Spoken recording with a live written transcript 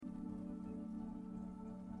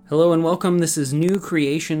Hello and welcome. This is New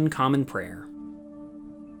Creation Common Prayer.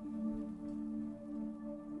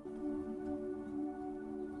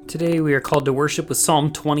 Today we are called to worship with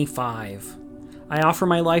Psalm 25. I offer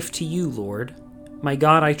my life to you, Lord. My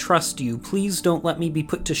God, I trust you. Please don't let me be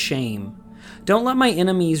put to shame. Don't let my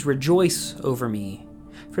enemies rejoice over me.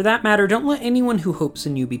 For that matter, don't let anyone who hopes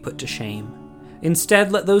in you be put to shame.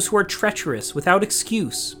 Instead, let those who are treacherous without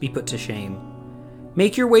excuse be put to shame.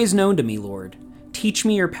 Make your ways known to me, Lord. Teach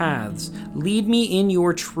me your paths. Lead me in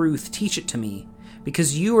your truth. Teach it to me.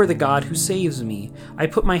 Because you are the God who saves me. I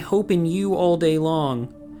put my hope in you all day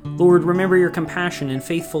long. Lord, remember your compassion and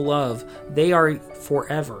faithful love. They are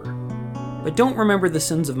forever. But don't remember the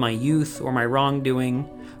sins of my youth or my wrongdoing.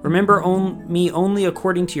 Remember me only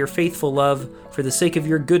according to your faithful love for the sake of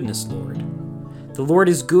your goodness, Lord. The Lord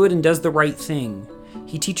is good and does the right thing.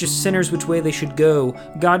 He teaches sinners which way they should go.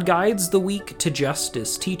 God guides the weak to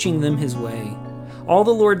justice, teaching them his way. All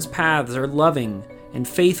the Lord's paths are loving and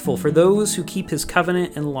faithful for those who keep his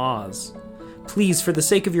covenant and laws. Please, for the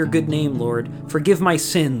sake of your good name, Lord, forgive my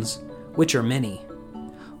sins, which are many.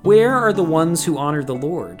 Where are the ones who honor the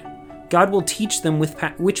Lord? God will teach them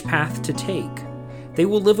which path to take. They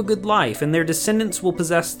will live a good life, and their descendants will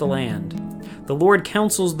possess the land. The Lord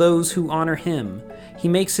counsels those who honor him. He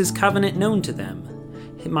makes his covenant known to them.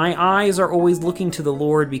 My eyes are always looking to the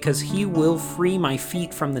Lord, because he will free my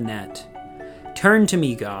feet from the net. Turn to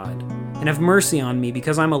me, God, and have mercy on me,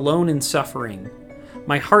 because I'm alone and suffering.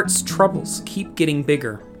 My heart's troubles keep getting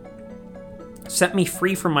bigger. Set me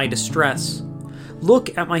free from my distress.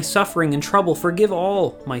 Look at my suffering and trouble. Forgive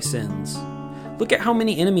all my sins. Look at how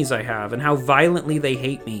many enemies I have and how violently they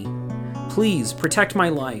hate me. Please protect my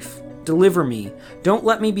life. Deliver me. Don't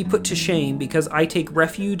let me be put to shame, because I take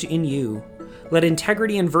refuge in you. Let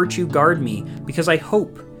integrity and virtue guard me, because I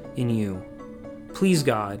hope in you. Please,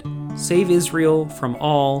 God, save Israel from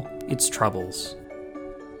all its troubles.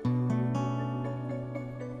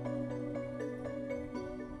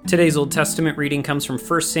 Today's Old Testament reading comes from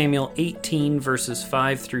 1 Samuel 18, verses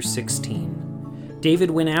 5 through 16.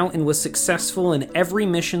 David went out and was successful in every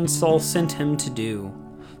mission Saul sent him to do.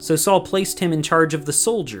 So Saul placed him in charge of the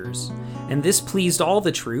soldiers, and this pleased all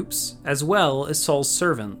the troops, as well as Saul's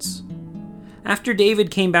servants. After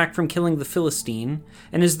David came back from killing the Philistine,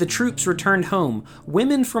 and as the troops returned home,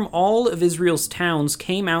 women from all of Israel's towns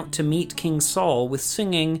came out to meet King Saul with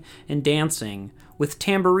singing and dancing, with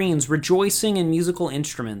tambourines, rejoicing, and musical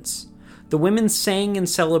instruments. The women sang in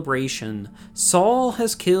celebration, "Saul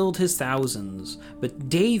has killed his thousands, but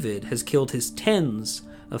David has killed his tens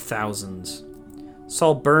of thousands."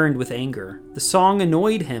 Saul burned with anger. The song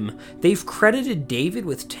annoyed him. "They've credited David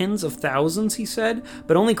with tens of thousands," he said,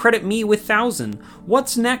 "but only credit me with 1,000.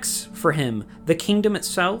 What's next for him? The kingdom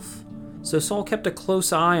itself?" So Saul kept a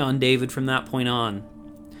close eye on David from that point on.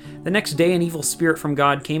 The next day, an evil spirit from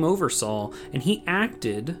God came over Saul, and he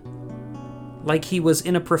acted like he was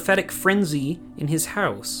in a prophetic frenzy in his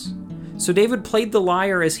house. So David played the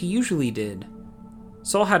lyre as he usually did.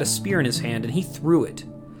 Saul had a spear in his hand, and he threw it,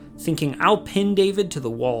 thinking, "I'll pin David to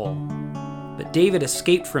the wall." But David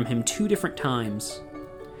escaped from him 2 different times.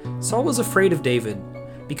 Saul was afraid of David,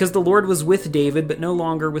 because the Lord was with David but no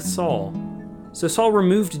longer with Saul. So Saul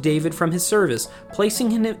removed David from his service,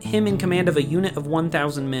 placing him in command of a unit of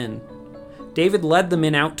 1,000 men. David led the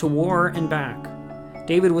men out to war and back.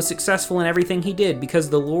 David was successful in everything he did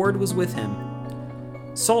because the Lord was with him.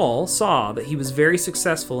 Saul saw that he was very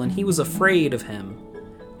successful, and he was afraid of him.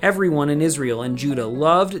 Everyone in Israel and Judah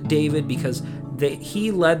loved David because he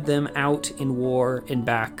led them out in war and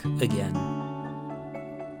back again.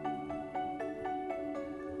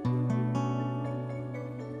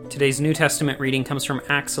 Today's New Testament reading comes from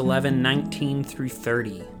Acts 11:19 through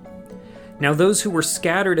 30. Now those who were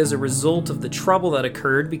scattered as a result of the trouble that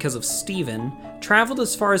occurred because of Stephen traveled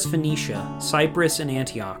as far as Phoenicia, Cyprus, and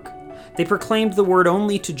Antioch. They proclaimed the word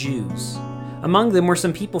only to Jews. Among them were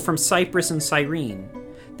some people from Cyprus and Cyrene.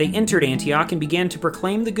 They entered Antioch and began to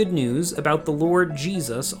proclaim the good news about the Lord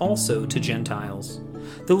Jesus also to Gentiles.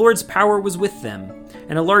 The Lord's power was with them,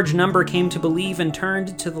 and a large number came to believe and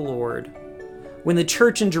turned to the Lord. When the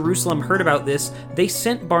church in Jerusalem heard about this, they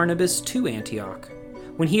sent Barnabas to Antioch.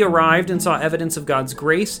 When he arrived and saw evidence of God's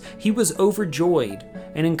grace, he was overjoyed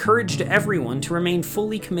and encouraged everyone to remain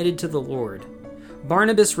fully committed to the Lord.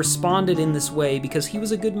 Barnabas responded in this way because he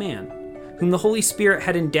was a good man, whom the Holy Spirit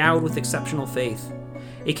had endowed with exceptional faith.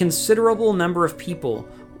 A considerable number of people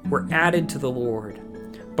were added to the Lord.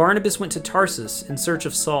 Barnabas went to Tarsus in search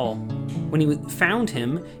of Saul. When he found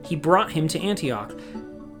him, he brought him to Antioch.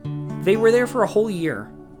 They were there for a whole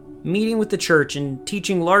year. meeting with the church and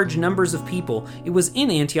teaching large numbers of people. It was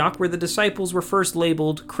in Antioch where the disciples were first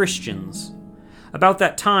labeled Christians. About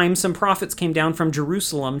that time, some prophets came down from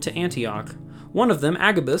Jerusalem to Antioch. One of them,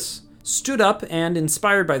 Agabus, stood up and,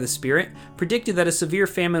 inspired by the Spirit, predicted that a severe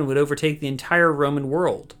famine would overtake the entire Roman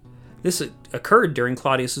world. This occurred during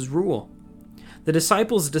Claudius's rule. The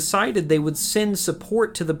disciples decided they would send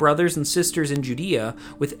support to the brothers and sisters in Judea,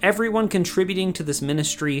 with everyone contributing to this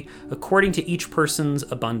ministry according to each person's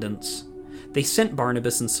abundance. They sent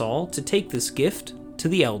Barnabas and Saul to take this gift to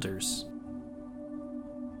the elders.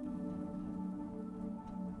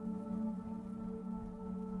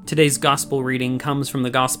 Today's gospel reading comes from the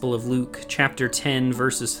Gospel of Luke, chapter 10,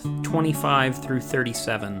 verses 25 through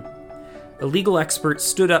 37. A legal expert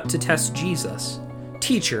stood up to test Jesus.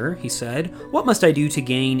 "Teacher," he said, "what must I do to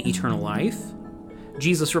gain eternal life?"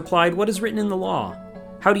 Jesus replied, "What is written in the law?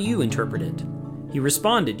 How do you interpret it?" He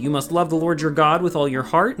responded, "You must love the Lord your God with all your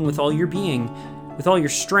heart and with all your being, with all your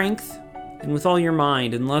strength and with all your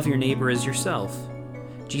mind, and love your neighbor as yourself."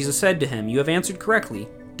 Jesus said to him, "You have answered correctly.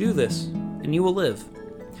 Do this, and you will live."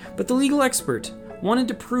 But the legal expert wanted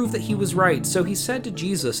to prove that he was right, so he said to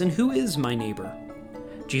Jesus, "And who is my neighbor?"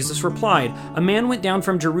 Jesus replied, "A man went down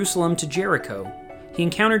from Jerusalem to Jericho. He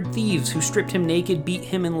encountered thieves who stripped him naked, beat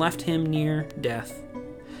him, and left him near death.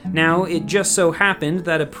 Now, it just so happened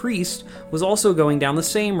that a priest was also going down the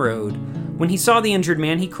same road. When he saw the injured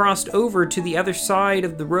man, he crossed over to the other side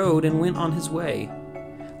of the road and went on his way.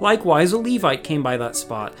 Likewise, a Levite came by that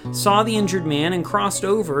spot, saw the injured man, and crossed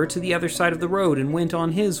over to the other side of the road and went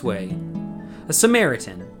on his way. A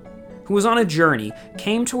Samaritan, who was on a journey,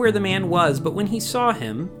 came to where the man was, but when he saw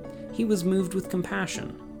him, he was moved with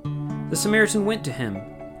compassion. The Samaritan went to him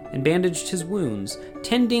and bandaged his wounds,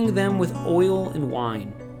 tending them with oil and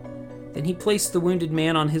wine. Then he placed the wounded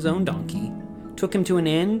man on his own donkey, took him to an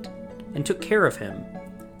inn, and took care of him.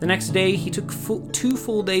 The next day he took 2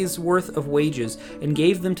 full days' worth of wages and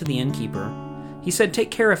gave them to the innkeeper. He said, "Take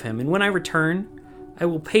care of him, and when I return, I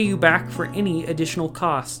will pay you back for any additional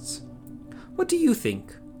costs." What do you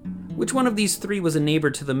think? Which one of these 3 was a neighbor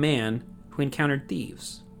to the man who encountered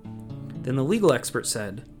thieves? Then the legal expert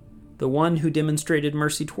said, "The one who demonstrated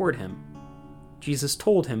mercy toward him." Jesus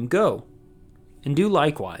told him, "Go, and do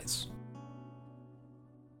likewise."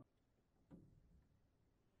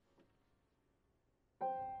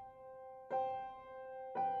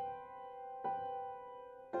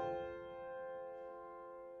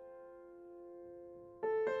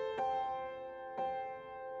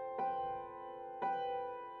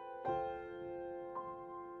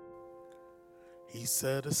 He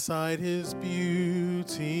set aside his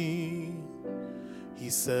beauty, he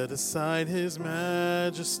set aside his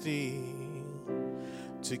majesty,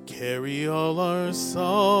 to carry all our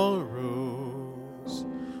sorrows,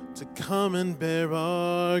 to come and bear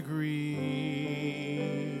our grief.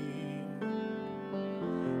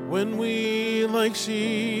 When we like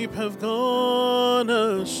sheep have gone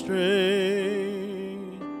astray,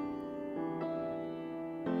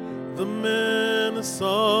 the man of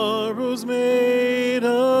sorrows made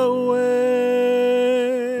a way,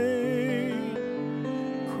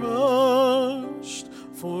 crushed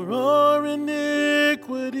for our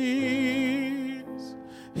iniquities,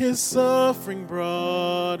 his suffering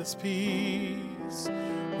brought us peace.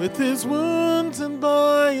 With his wounds and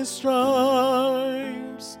by his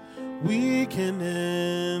stripes, we can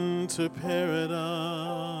enter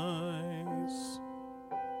paradise.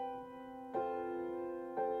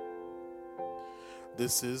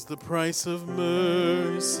 This is the price of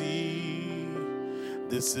mercy.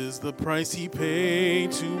 This is the price he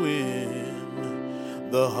paid to win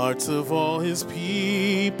the hearts of all his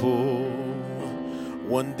people.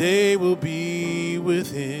 One day we'll be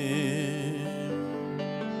with him.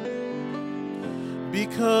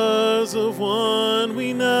 Because of one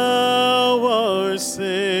we now are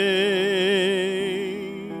saved.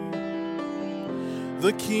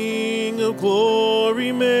 The King of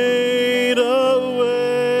glory made a way,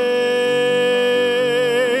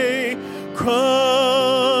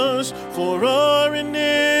 crushed for our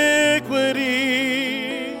iniquities.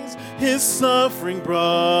 His suffering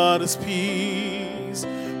brought us peace.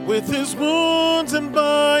 With his wounds and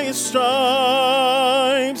by his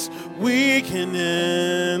stripes, we can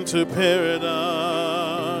enter paradise.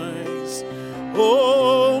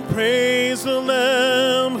 Oh, praise the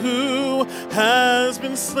Lamb who has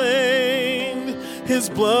been slain. His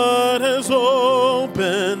blood has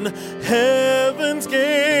opened heaven's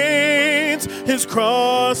gates. His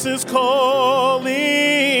cross is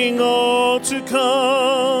calling all to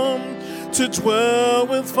come, to dwell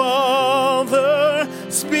with Father,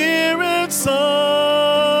 Spirit, Son.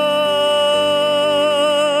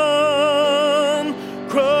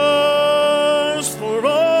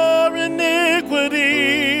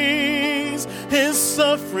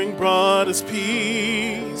 brought us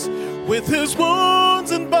peace. With his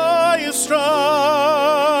wounds and by his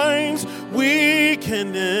stripes, we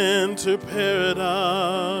can enter paradise.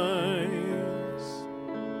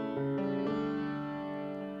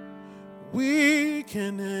 We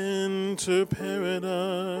can enter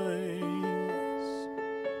paradise.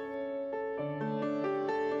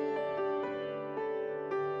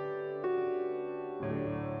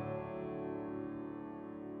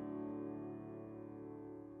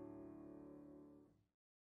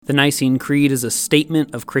 The Nicene Creed is a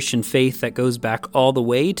statement of Christian faith that goes back all the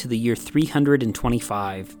way to the year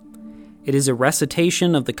 325. It is a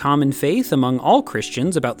recitation of the common faith among all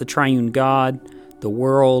Christians about the triune God, the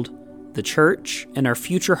world, the church, and our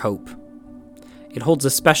future hope. It holds a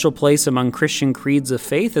special place among Christian creeds of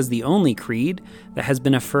faith as the only creed that has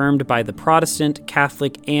been affirmed by the Protestant,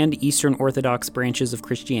 Catholic, and Eastern Orthodox branches of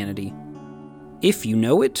Christianity. If you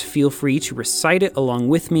know it, feel free to recite it along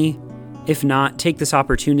with me. If not, take this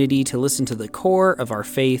opportunity to listen to the core of our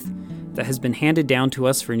faith that has been handed down to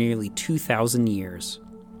us for nearly 2,000 years.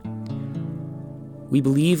 We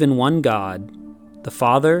believe in one God, the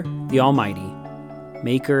Father, the Almighty,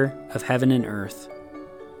 maker of heaven and earth,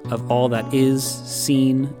 of all that is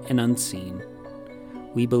seen and unseen.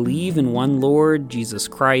 We believe in one Lord, Jesus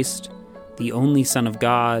Christ, the only Son of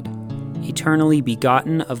God, eternally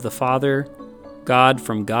begotten of the Father, God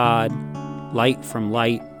from God, light from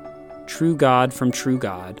light, true God from true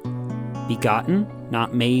God, begotten,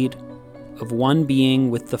 not made, of one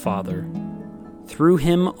being with the Father. Through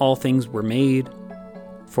him all things were made.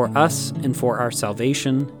 For us and for our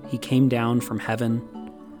salvation, he came down from heaven.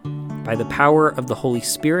 By the power of the Holy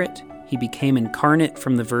Spirit, he became incarnate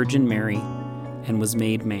from the Virgin Mary and was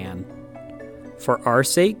made man. For our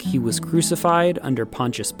sake, he was crucified under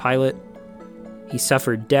Pontius Pilate. He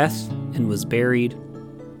suffered death and was buried.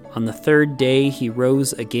 On the third day, he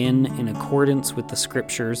rose again in accordance with the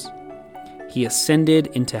Scriptures. He ascended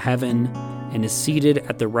into heaven and is seated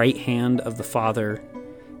at the right hand of the Father.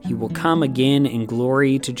 He will come again in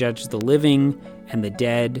glory to judge the living and the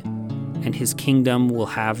dead, and his kingdom will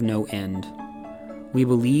have no end. We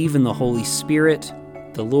believe in the Holy Spirit,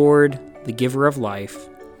 the Lord, the giver of life,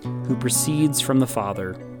 who proceeds from the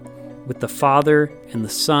Father. With the Father and the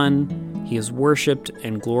Son, he is worshipped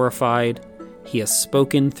and glorified. He has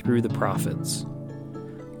spoken through the prophets.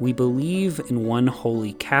 We believe in one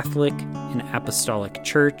holy Catholic and Apostolic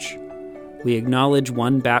Church. We acknowledge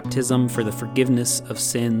one baptism for the forgiveness of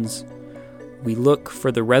sins. We look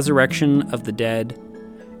for the resurrection of the dead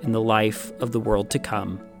and the life of the world to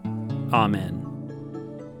come. Amen.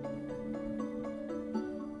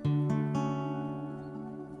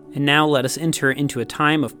 And now let us enter into a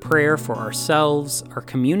time of prayer for ourselves, our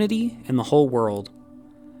community, and the whole world.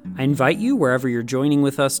 I invite you, wherever you're joining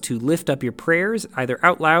with us, to lift up your prayers, either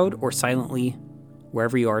out loud or silently,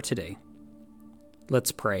 wherever you are today.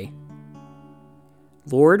 Let's pray.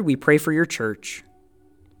 Lord, we pray for your church,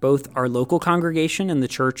 both our local congregation and the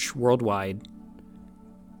church worldwide.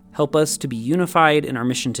 Help us to be unified in our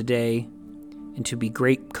mission today and to be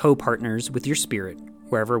great co-partners with your Spirit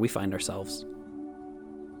wherever we find ourselves.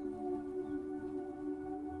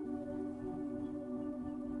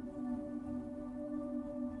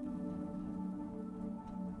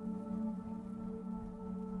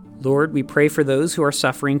 Lord, we pray for those who are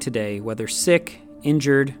suffering today, whether sick,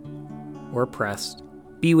 injured, or oppressed.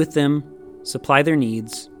 Be with them, supply their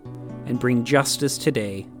needs, and bring justice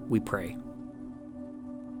today, we pray.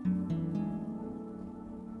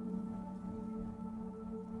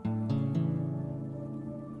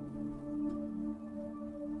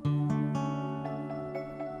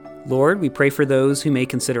 Lord, we pray for those who may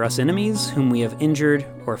consider us enemies, whom we have injured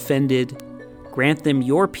or offended. Grant them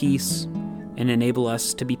your peace and enable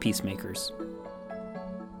us to be peacemakers.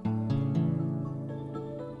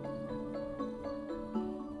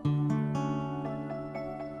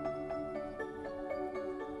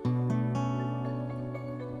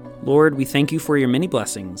 Lord, we thank you for your many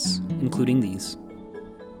blessings, including these.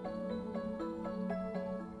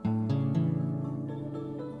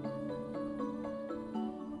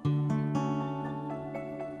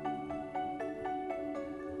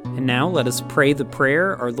 And now let us pray the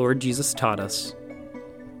prayer our Lord Jesus taught us.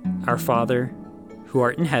 Our Father, who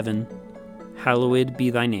art in heaven, hallowed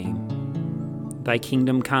be thy name. Thy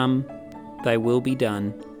kingdom come, thy will be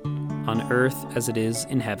done, on earth as it is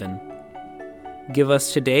in heaven. Give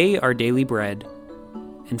us today our daily bread,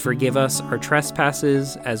 and forgive us our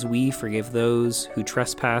trespasses as we forgive those who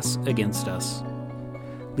trespass against us.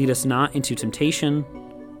 Lead us not into temptation,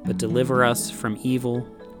 but deliver us from evil.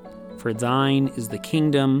 For thine is the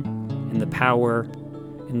kingdom, and the power,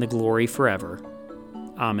 and the glory forever.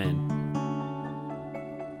 Amen.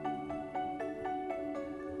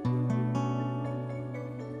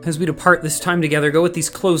 As we depart this time together, go with these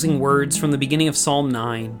closing words from the beginning of Psalm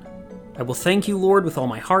 9. I will thank you, Lord, with all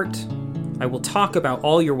my heart. I will talk about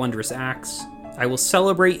all your wondrous acts. I will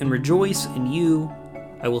celebrate and rejoice in you.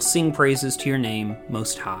 I will sing praises to your name,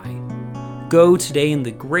 Most High. Go today in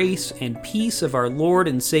the grace and peace of our Lord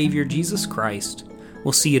and Savior, Jesus Christ.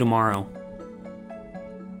 We'll see you tomorrow.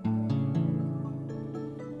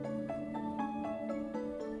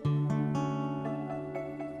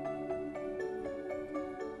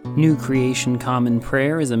 New Creation Common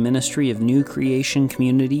Prayer is a ministry of New Creation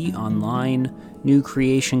Community Online, New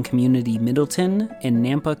Creation Community Middleton, and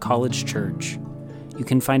Nampa College Church. You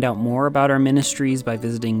can find out more about our ministries by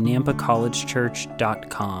visiting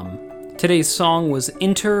nampacollegechurch.com. Today's song was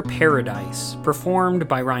Enter Paradise, performed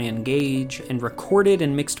by Ryan Gage and recorded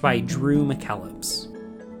and mixed by Drew McKellips.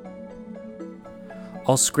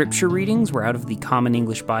 All scripture readings were out of the Common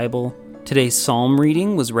English Bible. Today's psalm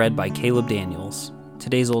reading was read by Caleb Daniels.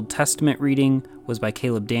 Today's Old Testament reading was by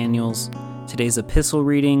Caleb Daniels. Today's epistle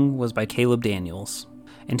reading was by Caleb Daniels.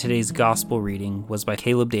 And today's gospel reading was by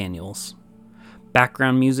Caleb Daniels.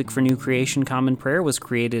 Background music for New Creation Common Prayer was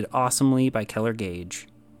created awesomely by Keller Gage.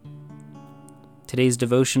 Today's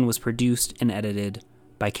devotion was produced and edited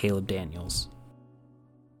by Caleb Daniels.